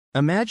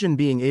Imagine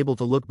being able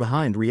to look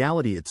behind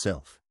reality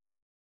itself.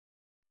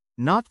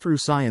 Not through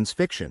science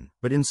fiction,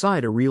 but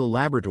inside a real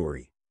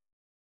laboratory.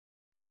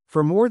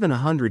 For more than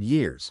 100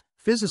 years,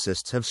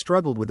 physicists have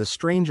struggled with a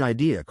strange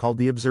idea called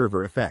the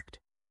observer effect.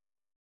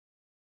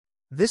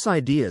 This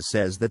idea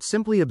says that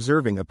simply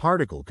observing a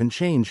particle can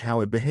change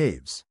how it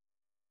behaves.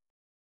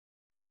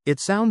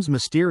 It sounds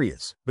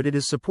mysterious, but it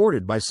is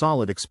supported by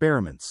solid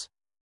experiments.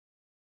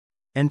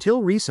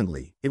 Until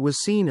recently, it was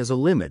seen as a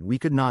limit we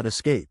could not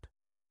escape.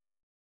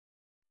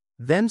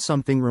 Then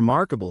something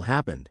remarkable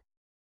happened.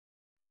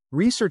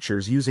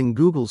 Researchers using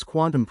Google's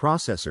quantum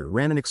processor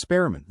ran an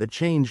experiment that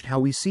changed how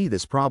we see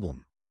this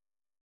problem.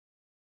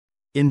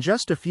 In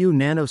just a few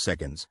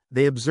nanoseconds,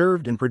 they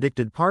observed and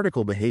predicted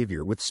particle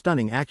behavior with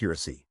stunning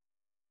accuracy.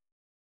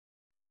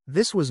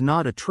 This was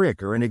not a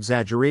trick or an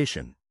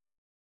exaggeration.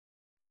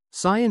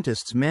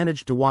 Scientists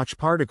managed to watch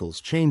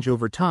particles change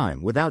over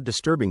time without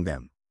disturbing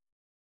them.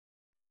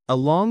 A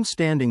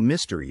long-standing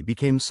mystery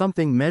became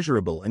something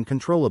measurable and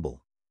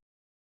controllable.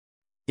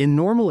 In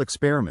normal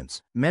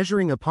experiments,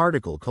 measuring a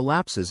particle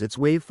collapses its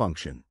wave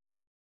function.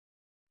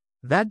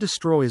 That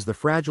destroys the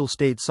fragile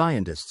state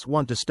scientists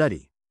want to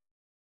study.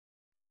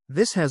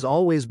 This has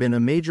always been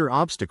a major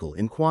obstacle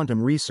in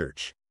quantum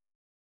research.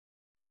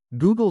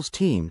 Google's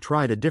team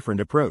tried a different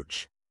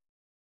approach.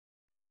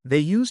 They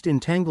used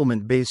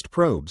entanglement-based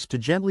probes to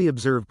gently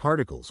observe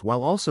particles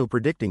while also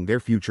predicting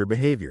their future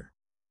behavior.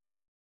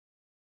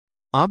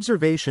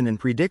 Observation and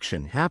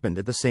prediction happened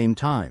at the same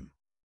time.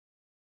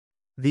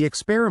 The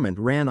experiment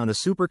ran on a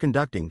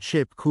superconducting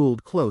chip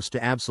cooled close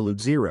to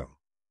absolute zero.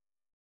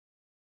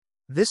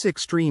 This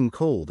extreme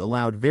cold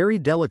allowed very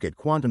delicate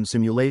quantum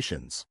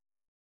simulations.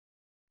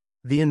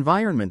 The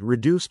environment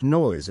reduced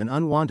noise and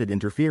unwanted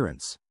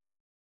interference.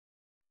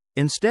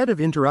 Instead of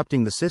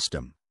interrupting the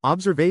system,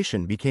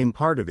 observation became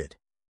part of it.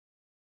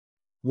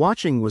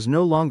 Watching was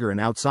no longer an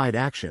outside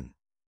action.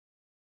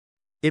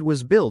 It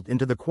was built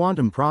into the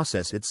quantum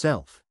process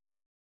itself.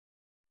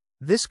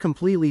 This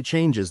completely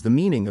changes the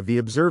meaning of the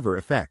observer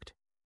effect.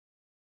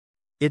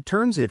 It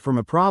turns it from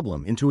a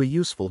problem into a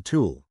useful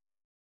tool.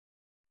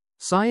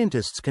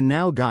 Scientists can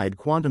now guide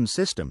quantum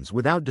systems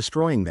without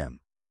destroying them.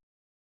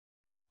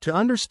 To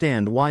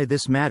understand why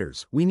this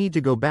matters, we need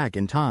to go back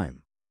in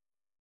time.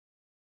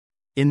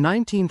 In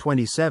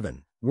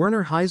 1927,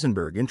 Werner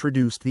Heisenberg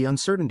introduced the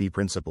uncertainty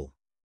principle.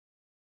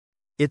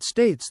 It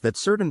states that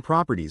certain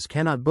properties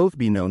cannot both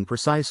be known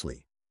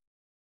precisely.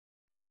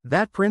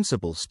 That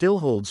principle still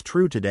holds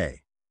true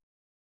today.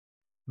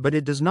 But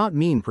it does not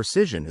mean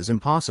precision is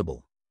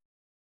impossible.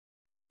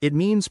 It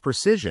means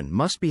precision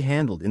must be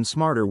handled in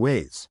smarter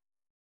ways.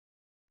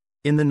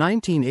 In the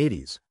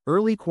 1980s,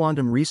 early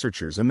quantum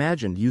researchers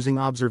imagined using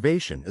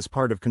observation as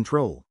part of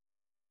control.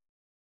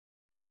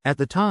 At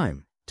the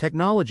time,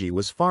 technology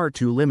was far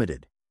too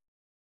limited.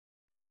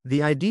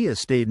 The idea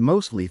stayed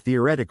mostly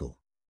theoretical.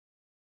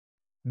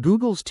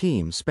 Google's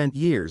team spent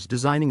years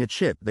designing a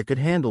chip that could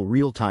handle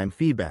real-time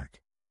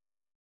feedback.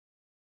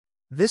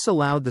 This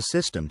allowed the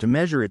system to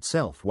measure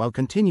itself while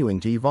continuing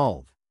to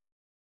evolve.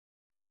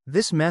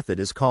 This method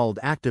is called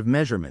active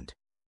measurement.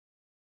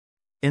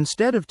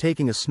 Instead of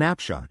taking a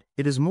snapshot,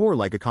 it is more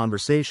like a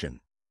conversation.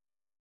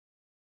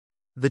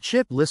 The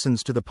chip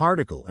listens to the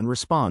particle and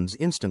responds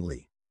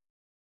instantly.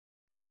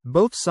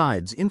 Both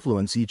sides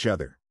influence each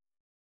other.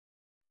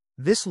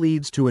 This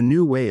leads to a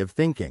new way of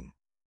thinking.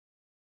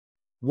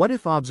 What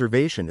if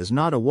observation is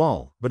not a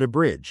wall, but a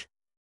bridge?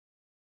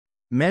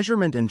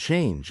 Measurement and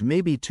change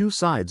may be two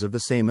sides of the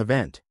same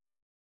event.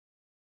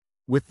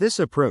 With this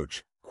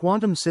approach,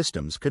 quantum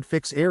systems could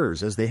fix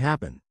errors as they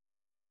happen.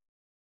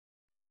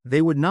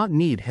 They would not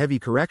need heavy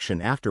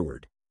correction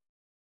afterward.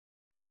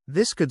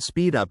 This could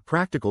speed up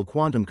practical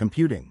quantum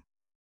computing.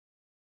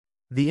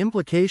 The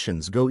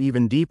implications go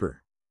even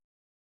deeper.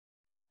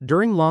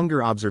 During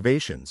longer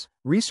observations,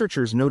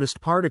 researchers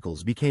noticed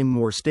particles became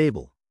more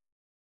stable.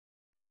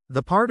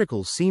 The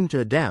particles seemed to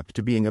adapt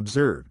to being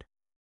observed.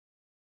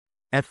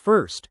 At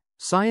first,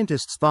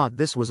 scientists thought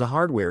this was a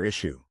hardware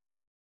issue.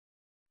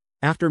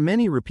 After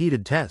many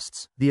repeated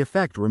tests, the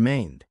effect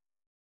remained.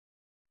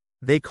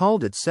 They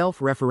called it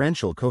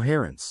self-referential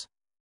coherence.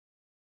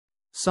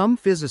 Some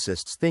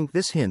physicists think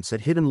this hints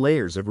at hidden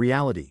layers of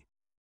reality.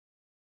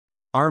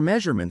 Our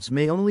measurements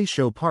may only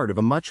show part of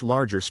a much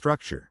larger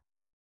structure.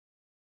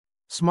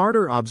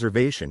 Smarter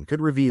observation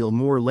could reveal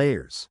more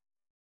layers.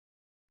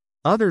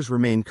 Others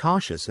remain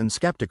cautious and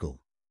skeptical.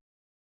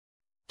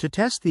 To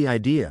test the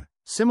idea,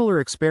 similar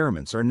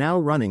experiments are now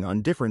running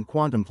on different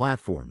quantum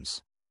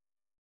platforms.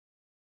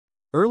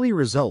 Early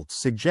results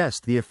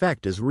suggest the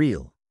effect is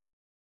real.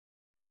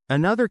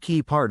 Another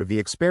key part of the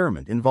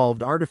experiment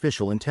involved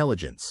artificial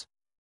intelligence.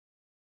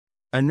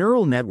 A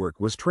neural network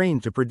was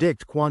trained to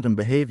predict quantum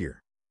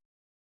behavior.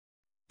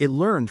 It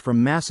learned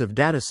from massive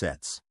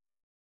datasets.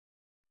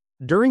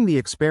 During the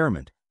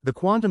experiment, the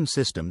quantum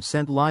system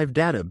sent live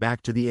data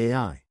back to the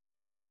AI.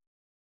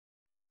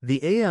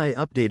 The AI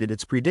updated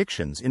its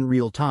predictions in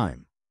real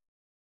time.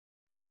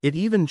 It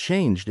even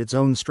changed its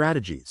own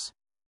strategies.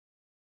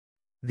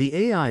 The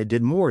AI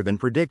did more than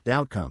predict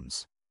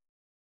outcomes.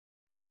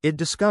 It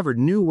discovered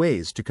new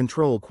ways to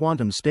control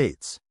quantum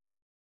states.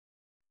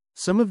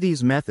 Some of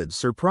these methods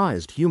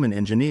surprised human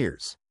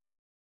engineers.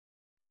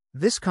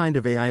 This kind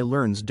of AI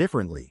learns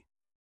differently.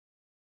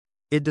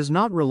 It does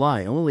not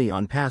rely only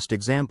on past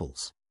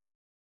examples.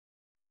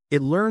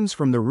 It learns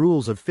from the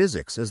rules of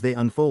physics as they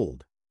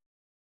unfold.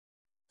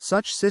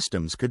 Such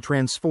systems could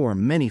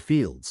transform many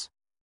fields.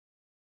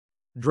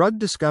 Drug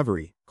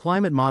discovery,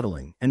 climate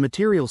modeling, and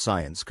material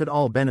science could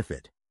all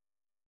benefit.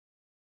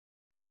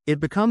 It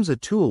becomes a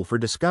tool for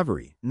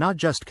discovery, not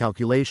just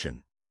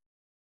calculation.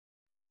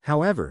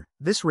 However,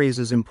 this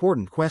raises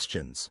important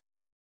questions.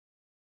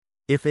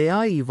 If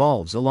AI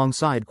evolves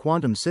alongside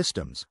quantum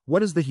systems,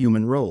 what is the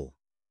human role?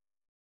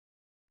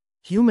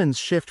 Humans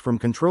shift from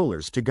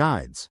controllers to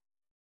guides.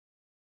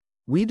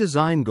 We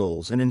design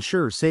goals and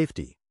ensure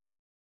safety.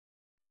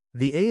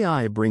 The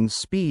AI brings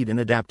speed and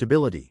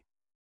adaptability.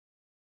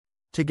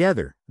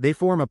 Together, they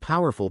form a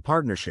powerful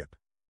partnership.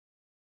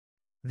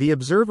 The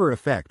observer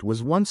effect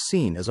was once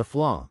seen as a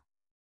flaw.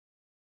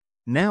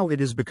 Now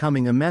it is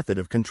becoming a method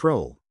of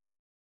control.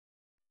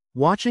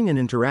 Watching and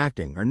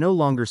interacting are no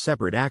longer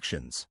separate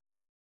actions.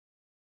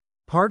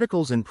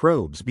 Particles and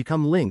probes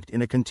become linked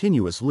in a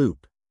continuous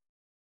loop.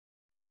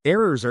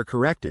 Errors are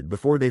corrected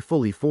before they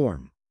fully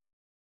form.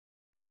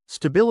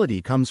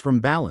 Stability comes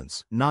from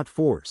balance, not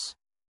force.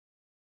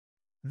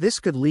 This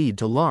could lead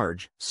to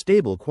large,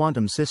 stable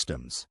quantum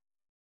systems.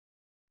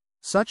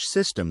 Such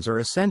systems are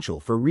essential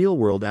for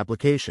real-world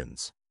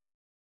applications.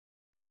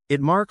 It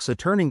marks a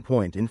turning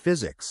point in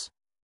physics.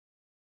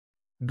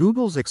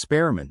 Google's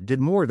experiment did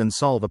more than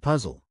solve a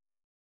puzzle.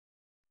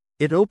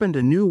 It opened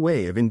a new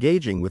way of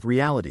engaging with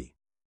reality.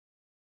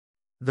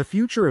 The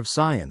future of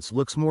science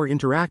looks more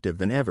interactive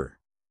than ever.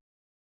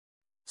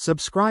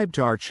 Subscribe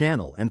to our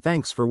channel and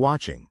thanks for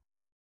watching.